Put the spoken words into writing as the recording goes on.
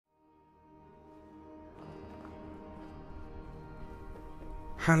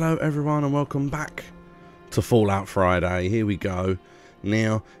Hello everyone and welcome back to Fallout Friday. Here we go.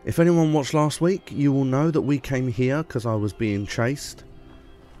 Now, if anyone watched last week, you will know that we came here because I was being chased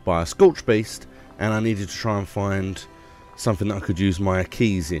by a Scorch Beast and I needed to try and find something that I could use my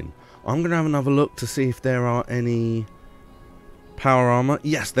keys in. I'm going to have another look to see if there are any power armor.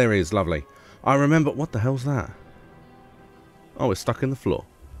 Yes, there is. Lovely. I remember... What the hell's that? Oh, it's stuck in the floor.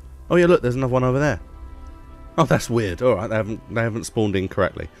 Oh yeah, look, there's another one over there. Oh, that's weird. Alright, they haven't spawned in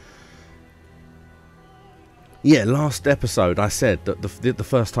correctly. Yeah, last episode I said that the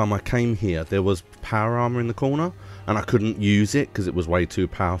first time I came here there was power armor in the corner and I couldn't use it because it was way too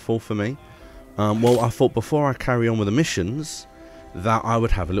powerful for me. Well, I thought before I carry on with the missions that I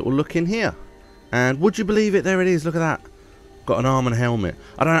would have a little look in here. And would you believe it? There it is. Look at that. Got an arm and a helmet.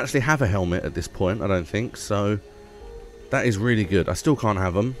 I don't actually have a helmet at this point, I don't think, so that is really good. I still can't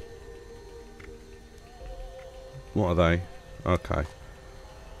have them. What are they? Okay.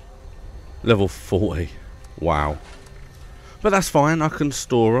 Level 40. Wow. But that's fine. I can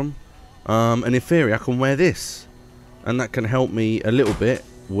store them. And in theory, I can wear this. And that can help me a little bit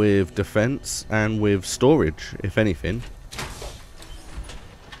with defense and with storage, if anything.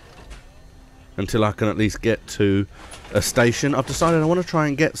 Until I can at least get to a station. I've decided I want to try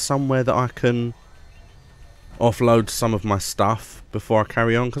and get somewhere that I can offload some of my stuff before I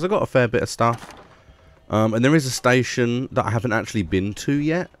carry on. Because I've got a fair bit of stuff. And there is a station that I haven't actually been to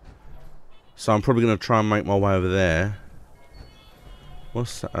yet. So I'm probably going to try and make my way over there.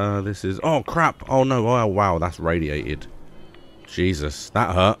 What's this is... Oh, crap. Oh, no. Oh, wow. That's radiated. Jesus.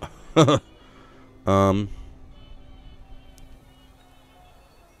 That hurt.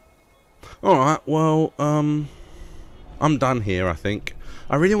 Alright. Well, I'm done here, I think.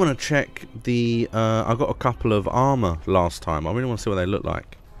 I really want to check the... I got a couple of armor last time. I really want to see what they look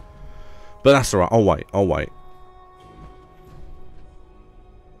like. But that's alright. I'll wait. I'll wait.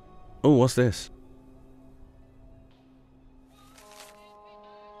 Oh, what's this?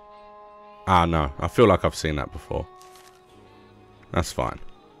 Ah, no. I feel like I've seen that before. That's fine.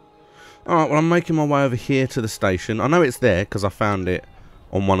 Alright, well, I'm making my way over here to the station. I know it's there because I found it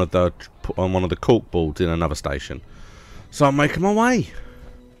on one of the cork boards in another station. So I'm making my way.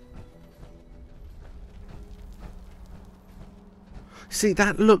 See,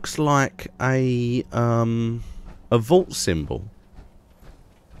 that looks like a vault symbol.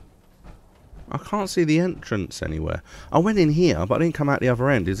 I can't see the entrance anywhere. I went in here, but I didn't come out the other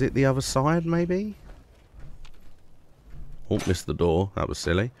end. Is it the other side, maybe? Oh, missed the door. That was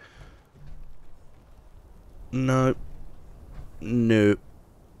silly. No. No.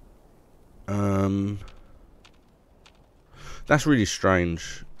 That's really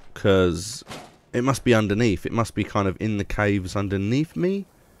strange, because... It must be underneath. It must be kind of in the caves underneath me,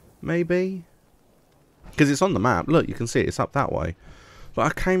 maybe? Because it's on the map. Look, you can see it. It's up that way. But I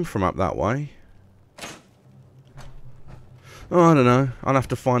came from up that way. Oh, I don't know. I'll have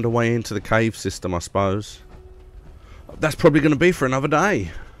to find a way into the cave system, I suppose. That's probably going to be for another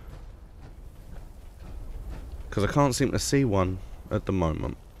day. Because I can't seem to see one at the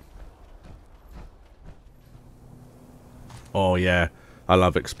moment. Oh, yeah. I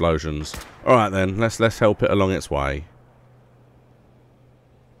love explosions. Alright then, let's help it along its way.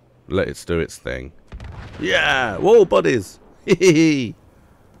 Let it do its thing. Yeah! Whoa, buddies! Hehehe!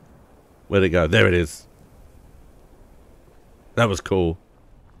 Where'd it go? There it is. That was cool.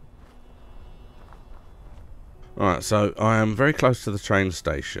 Alright, so I am very close to the train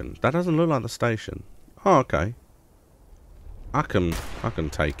station. That doesn't look like the station. Oh, okay. I can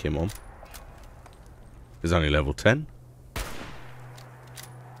take him on. He's only level 10.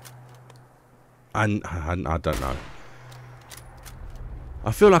 I don't know.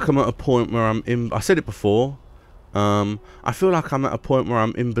 I feel like I'm at a point where I'm in... I said it before. I feel like I'm at a point where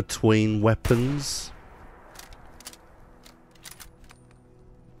I'm in between weapons.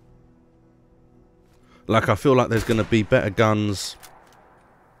 Like, I feel like there's going to be better guns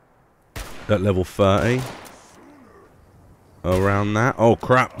at level 30. Around that. Oh,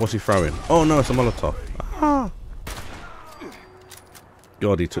 crap. What's he throwing? Oh, no, it's a Molotov. Ah.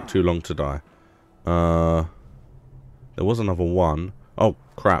 God, he took too long to die. There was another one. Oh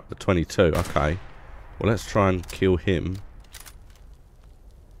crap, the 22. Okay. Well, let's try and kill him.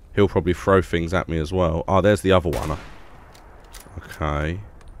 He'll probably throw things at me as well. Oh, there's the other one. Okay.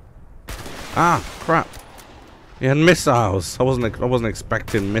 Ah, crap. He had missiles. I wasn't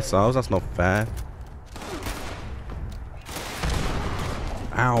expecting missiles. That's not fair.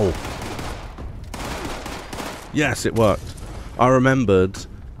 Ow. Yes, it worked. I remembered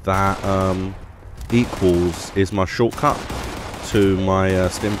that equals is my shortcut to my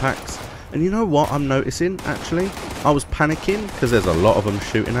stim packs. And you know what I'm noticing, actually? I was panicking because there's a lot of them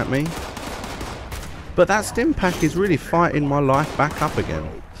shooting at me. But that stim pack is really fighting my life back up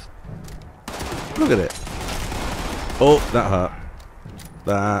again. Look at it. Oh, that hurt.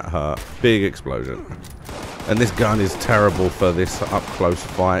 That hurt. Big explosion. And this gun is terrible for this up close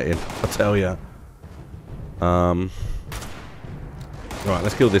fighting, I tell ya. Right,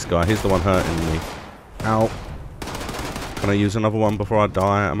 let's kill this guy. He's the one hurting me. Ow. Can I use another one before I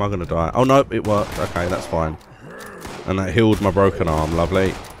die? Am I going to die? Oh, no, it worked. Okay, that's fine. And that healed my broken arm.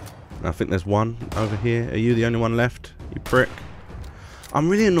 Lovely. I think there's one over here. Are you the only one left, you prick? I'm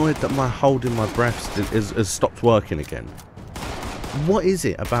really annoyed that my holding my breath has stopped working again. What is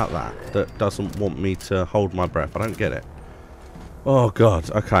it about that doesn't want me to hold my breath? I don't get it. Oh, God.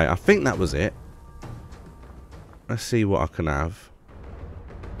 Okay, I think that was it. Let's see what I can have.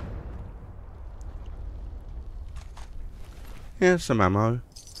 Yeah, some ammo.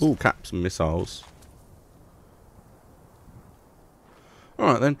 All caps and missiles.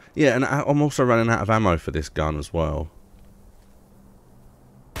 Alright then. Yeah, and I'm also running out of ammo for this gun as well.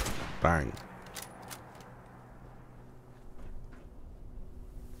 Bang.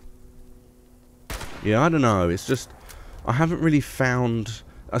 Yeah, I don't know. It's just, I haven't really found...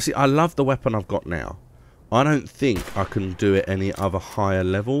 I love the weapon I've got now. I don't think I can do it any other higher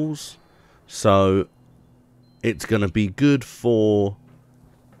levels. So, it's going to be good for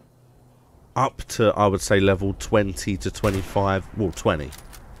up to, I would say, level 20 to 25. Well, 20.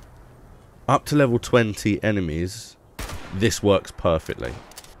 Up to level 20 enemies, this works perfectly.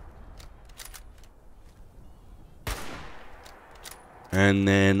 And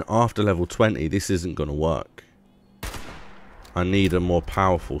then after level 20, this isn't going to work. I need a more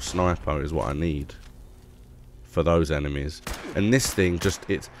powerful sniper is what I need for those enemies. And this thing just,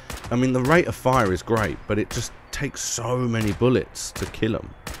 I mean, the rate of fire is great, but it just takes so many bullets to kill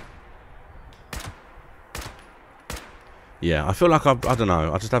them. Yeah, I feel like I don't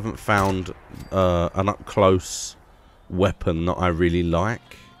know, I just haven't found an up-close weapon that I really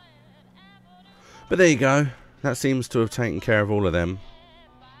like. But there you go. That seems to have taken care of all of them.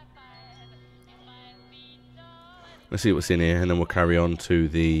 Let's see what's in here, and then we'll carry on to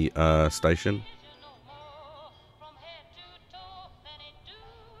the station.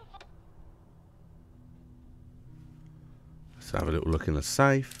 Let's have a little look in the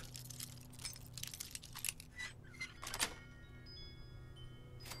safe.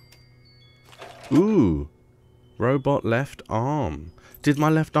 Ooh. Robot left arm. Did my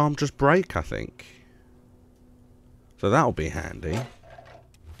left arm just break, I think? So that'll be handy.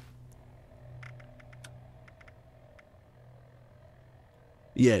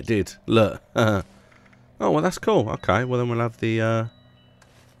 Yeah, it did. Look. Oh, well, that's cool. Okay, well then we'll have the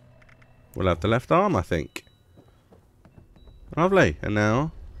left arm, I think. Lovely. And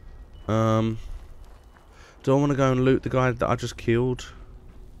now, do I want to go and loot the guy that I just killed?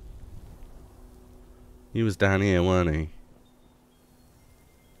 He was down here, weren't he?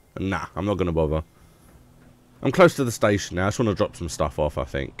 Nah, I'm not going to bother. I'm close to the station now. I just want to drop some stuff off, I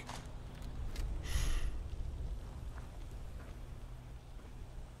think.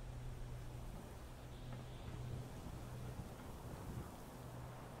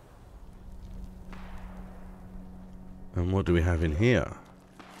 And what do we have in here?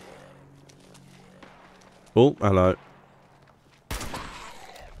 Oh, hello.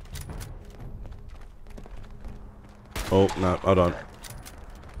 Oh, no, hold on.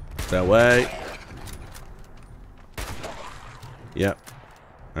 That way. Yep.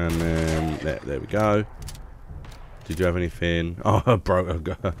 And then, there we go. Did you have anything? Oh, pro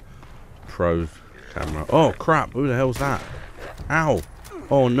camera. Oh, crap. Who the hell's that? Ow.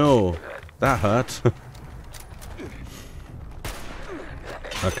 Oh, no. That hurt.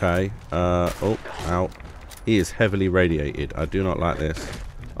 Okay. Oh, ow. He is heavily radiated. I do not like this.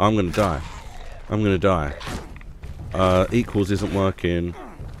 I'm going to die. I'm going to die. Equals isn't working.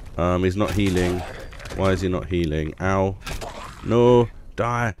 He's not healing. Why is he not healing? Ow. No.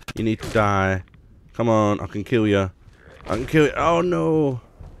 Die. You need to die. Come on. I can kill you. I can kill you. Oh, no.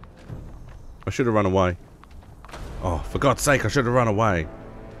 I should have run away. Oh, for God's sake, I should have run away.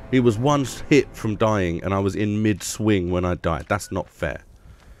 He was one hit from dying, and I was in mid-swing when I died. That's not fair.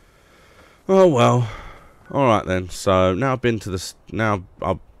 Oh, well. Alright then. So, now I've been to this... Now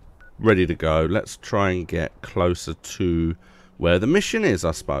I'm ready to go. Let's try and get closer to where the mission is,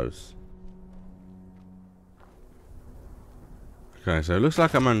 I suppose. Okay, so it looks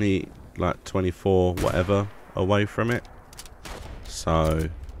like I'm only like 24 whatever away from it. So,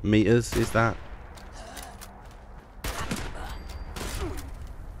 meters is that?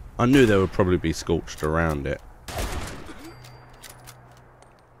 I knew there would probably be scorched around it.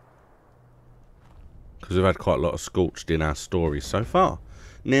 because we've had quite a lot of Scorched in our story so far.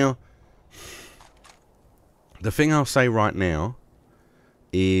 Now, the thing I'll say right now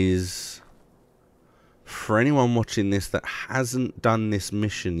is, for anyone watching this that hasn't done this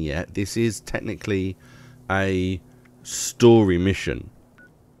mission yet, this is technically a story mission.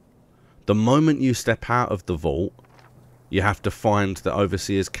 The moment you step out of the vault, you have to find the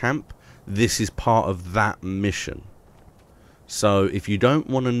Overseer's camp. This is part of that mission. So if you don't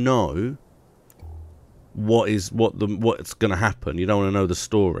want to know what's going to happen, you don't want to know the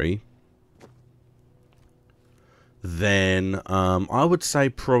story, then I would say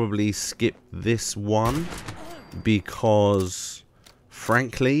probably skip this one, because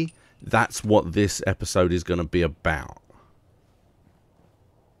frankly that's what this episode is going to be about.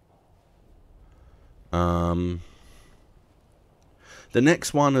 The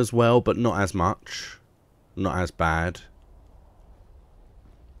next one as well, but not as much, not as bad.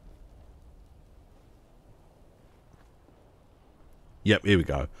 Yep, here we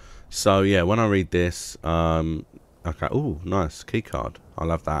go. So yeah, when I read this, okay, oh, nice key card. I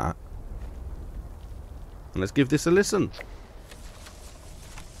love that. And let's give this a listen.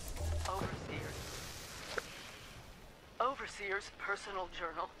 Overseer's personal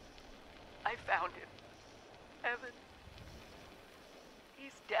journal. I found him. Evan.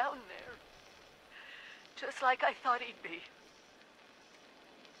 He's down there. Just like I thought he'd be.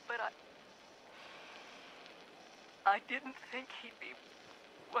 But I didn't think he'd be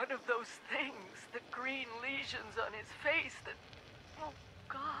one of those things, the green lesions on his face that... Oh,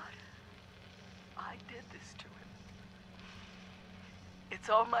 God. I did this to him. It's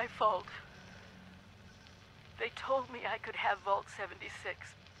all my fault. They told me I could have Vault 76,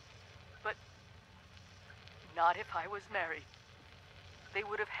 but not if I was married. They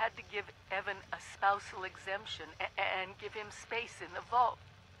would have had to give Evan a spousal exemption and give him space in the vault.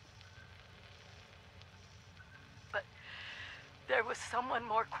 But there was someone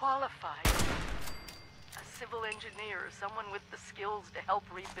more qualified. A civil engineer, someone with the skills to help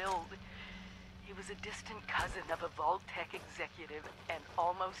rebuild. He was a distant cousin of a Vault-Tec executive and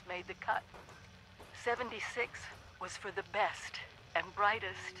almost made the cut. 76 was for the best and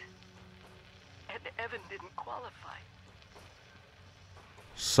brightest, and Evan didn't qualify.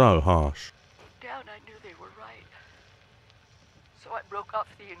 So harsh. Deep down, I knew they were right. So I broke off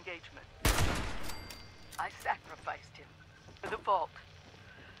the engagement. I sacrificed him for the Vault,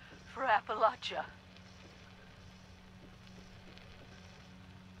 for Appalachia.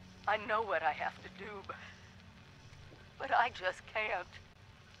 I know what I have to do, but I just can't.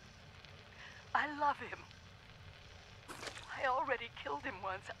 I love him. I already killed him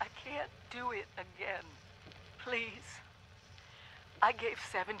once. I can't do it again. Please. I gave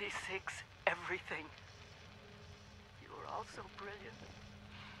 76 everything. You were all so brilliant.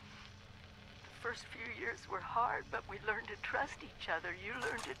 The first few years were hard, but we learned to trust each other. You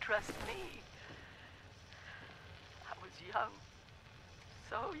learned to trust me. I was young.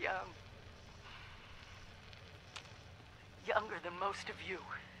 So young. Younger than most of you.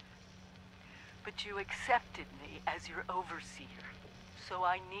 But you accepted me as your overseer. So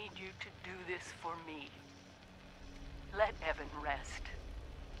I need you to do this for me. Let Evan rest.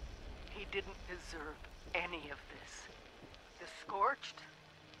 He didn't deserve any of this. The Scorched,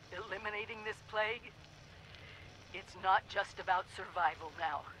 eliminating this plague, it's not just about survival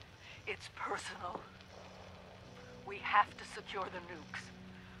now. It's personal. We have to secure the nukes.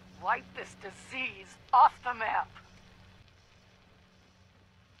 Wipe this disease off the map.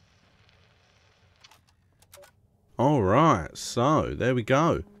 Alright, so there we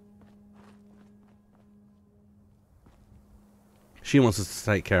go. She wants us to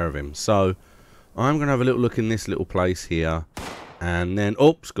take care of him. So I'm going to have a little look in this little place here. And then,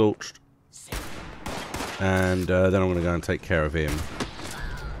 oh, Scorched. And then I'm going to go and take care of him.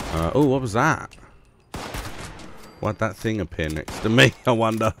 Oh, what was that? Why'd that thing appear next to me, I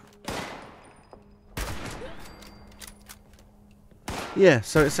wonder? Yeah,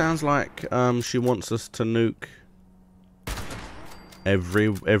 so it sounds like she wants us to nuke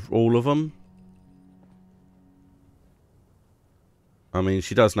all of them. I mean,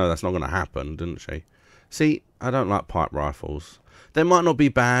 she does know that's not going to happen, doesn't she? See, I don't like pipe rifles. They might not be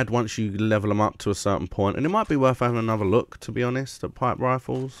bad once you level them up to a certain point, and it might be worth having another look, to be honest, at pipe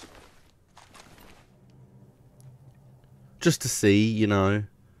rifles. Just to see, you know,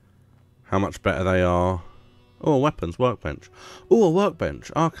 how much better they are. Oh, a weapons workbench. Oh, a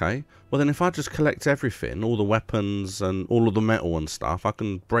workbench. Okay. Well, then if I just collect everything, all the weapons and all of the metal and stuff, I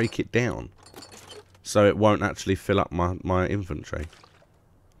can break it down. So it won't actually fill up my inventory.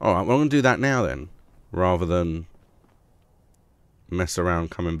 Alright, well I'm going to do that now then. Rather than mess around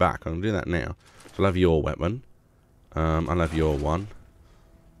coming back. I'm going to do that now. So I'll have your weapon. I'll have your one.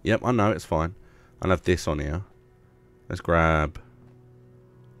 Yep, I know, it's fine. I'll have this on here. Let's grab...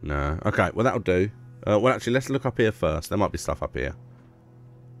 No. Okay, well, that'll do. Well, actually, let's look up here first. There might be stuff up here.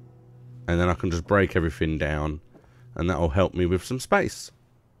 And then I can just break everything down. And that'll help me with some space.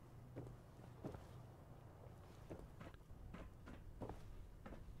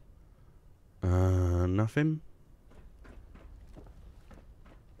 Nothing.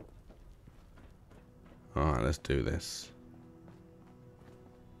 Alright, let's do this.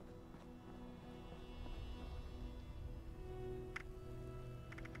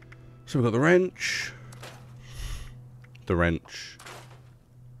 So we've got the wrench. The wrench.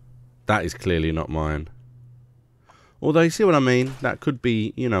 That is clearly not mine. Although, you see what I mean? That could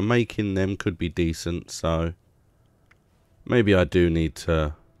be, you know, making them could be decent, so... Maybe I do need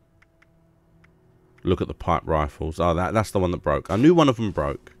to... look at the pipe rifles. Oh, that's the one that broke. I knew one of them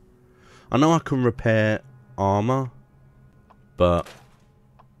broke. I know I can repair armor, but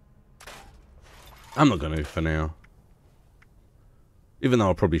I'm not going to for now. Even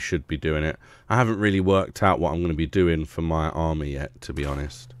though I probably should be doing it. I haven't really worked out what I'm going to be doing for my armor yet, to be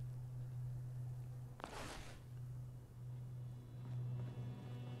honest.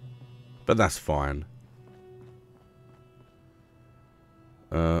 But that's fine.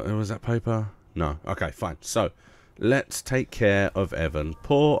 Was that paper? No. Okay, fine. So, let's take care of Evan.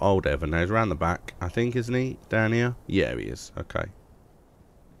 Poor old Evan. Now, he's around the back, I think, isn't he? Down here? Yeah, he is. Okay.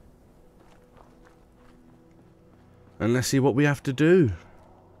 And let's see what we have to do.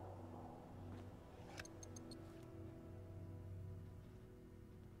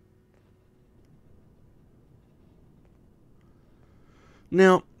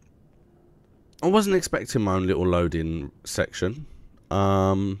 Now, I wasn't expecting my own little loading section.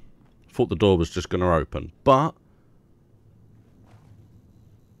 Thought the door was just going to open. But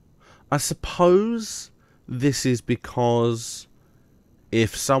I suppose this is because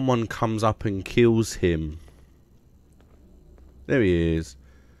if someone comes up and kills him... There he is.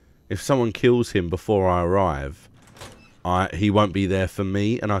 If someone kills him before I arrive, he won't be there for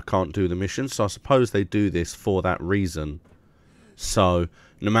me and I can't do the mission. So I suppose they do this for that reason. So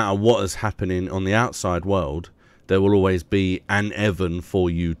no matter what is happening on the outside world, there will always be an Evan for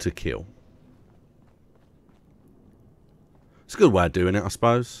you to kill. It's a good way of doing it, I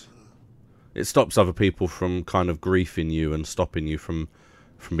suppose. It stops other people from kind of griefing you and stopping you from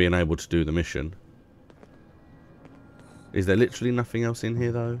being able to do the mission. Is there literally nothing else in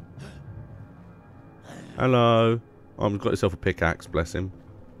here, though? Hello. Oh, he's got himself a pickaxe, bless him.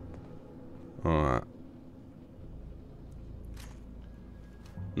 Alright.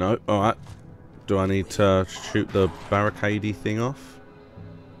 No, alright. Do I need to shoot the barricade-y thing off?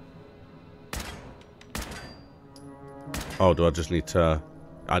 Oh, do I just need to...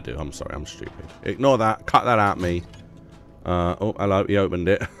 I do, I'm sorry, I'm stupid. Ignore that, cut that out me. Oh, hello, he opened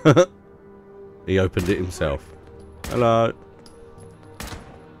it. He opened it himself. Hello.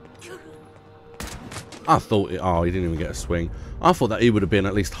 I thought... Oh, he didn't even get a swing. I thought that he would have been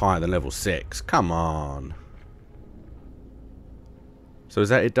at least higher than level 6. Come on. So is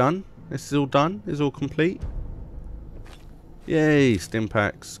that it done? This is all done? Is all complete? Yay!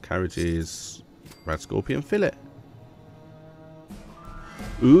 Stimpaks, carriages, Rad Scorpion fillet.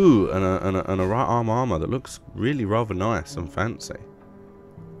 Ooh, and a right arm armor that looks really rather nice and fancy.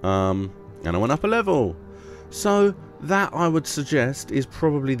 And I went up a level. So that, I would suggest, is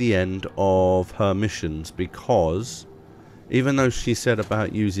probably the end of her missions, because even though she said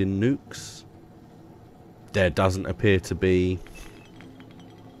about using nukes, there doesn't appear to be...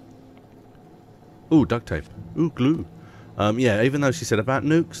 Ooh, duct tape. Ooh, glue. Yeah, even though she said about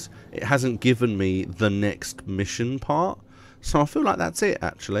nukes, it hasn't given me the next mission part. So I feel like that's it,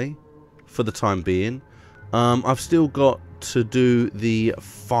 actually, for the time being. I've still got to do the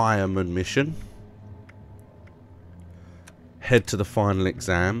fireman mission. Head to the final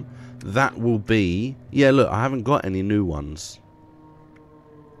exam. That will be... Yeah, look, I haven't got any new ones.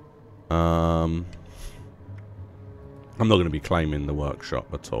 I'm not going to be claiming the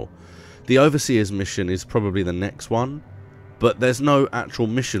workshop at all. The Overseer's mission is probably the next one, but there's no actual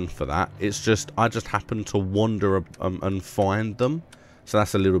mission for that. It's just, I just happen to wander and find them, so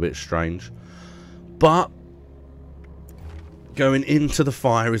that's a little bit strange. But going into the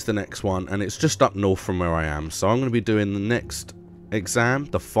fire is the next one, and it's just up north from where I am, so I'm going to be doing the next exam,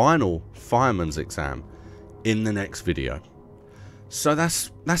 the final fireman's exam, in the next video. So that's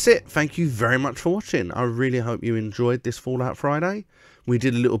it. Thank you very much for watching. I really hope you enjoyed this Fallout Friday. We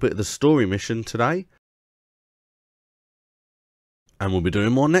did a little bit of the story mission today, and we'll be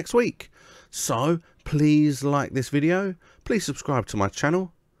doing more next week. So please like this video, please subscribe to my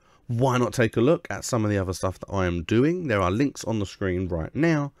channel. Why not take a look at some of the other stuff that I am doing? There are links on the screen right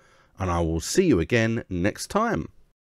now, and I will see you again next time.